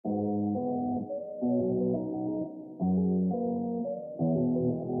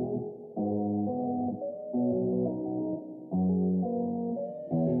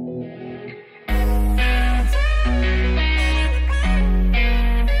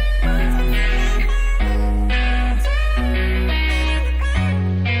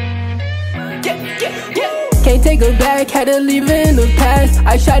take her back, had to leave her in the past.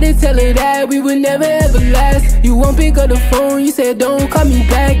 I tried to tell her that we would never ever last. You won't pick up the phone, you said don't call me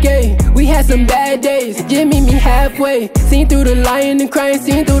back, ayy. We had some bad days, just meet me halfway. Seen through the lying and crying,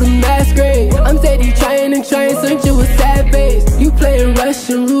 seen through the masquerade. I'm steady trying and trying, search you with sad face. You playing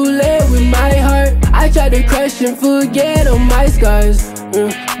Russian roulette with my heart. I tried to crush and forget all my scars.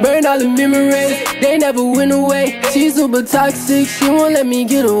 Burn all the memories, they never went away. She's super toxic, she won't let me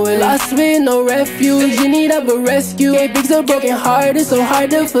get away. Lost with no refuge, you need of a rescue. Can't fix a broken heart, it's so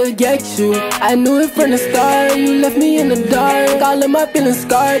hard to forget you. I knew it from the start, you left me in the dark. All of my feelings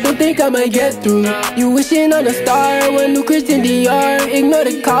scarred, don't think I might get through. You wishing on a star, one new Christian Dior. Ignore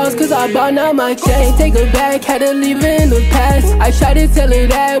the calls, cause I bought out my chest. Can't take her back, had to leave her in the past. I tried to tell her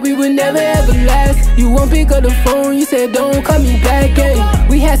that we would never ever last. You won't pick up the phone, you said don't call me back, ayy.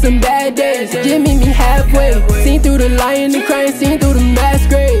 We had some bad days, just meet me halfway. Seen through the lying and crying, seen through the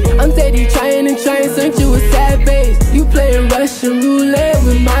masquerade. I'm steady trying and trying, search you with sad face. You playing Russian roulette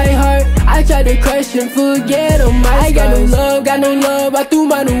with my heart. I tried to crush and forget all my scars. I got no love, I threw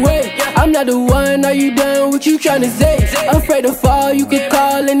mine away. I'm not the one, are you done? What you tryna say? Afraid to fall, you can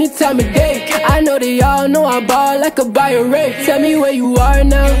call any time of day. I know they all know I ball like a buyer rate. Tell me where you are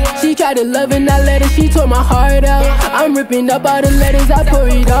now. She tried to love and I let her, she tore my heart out. I'm ripping up all the letters, I pour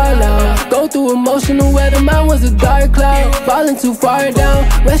it all out. Go through emotional weather, mine was a dark cloud. Falling too far down,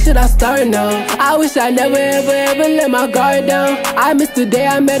 where should I start now? I wish I never ever let my guard down. I missed the day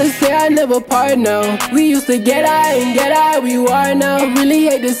I met her, say I never part now. We used to get high and get high, we are now. Really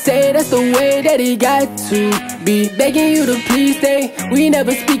hate to say that's the way that it got to be. Begging you to please stay, we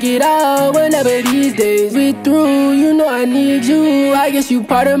never speak it out, whenever these days we through. You know I need you, I guess you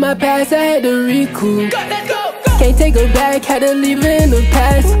part of my past, I had to recoup. Can't take her back, had to leave her in the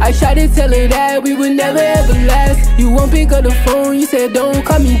past. I tried to tell her that we would never ever last. You won't pick up the phone, you said don't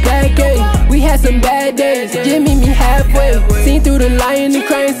call me back, ayy. We had some bad days, just meet me halfway. Seen through the lying and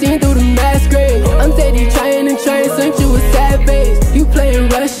crying, seen through the masquerade. I'm steady trying and trying, search you with sad face. You playing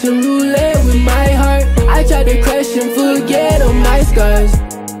Russian roulette with my heart. I tried to crush and forget all my scars.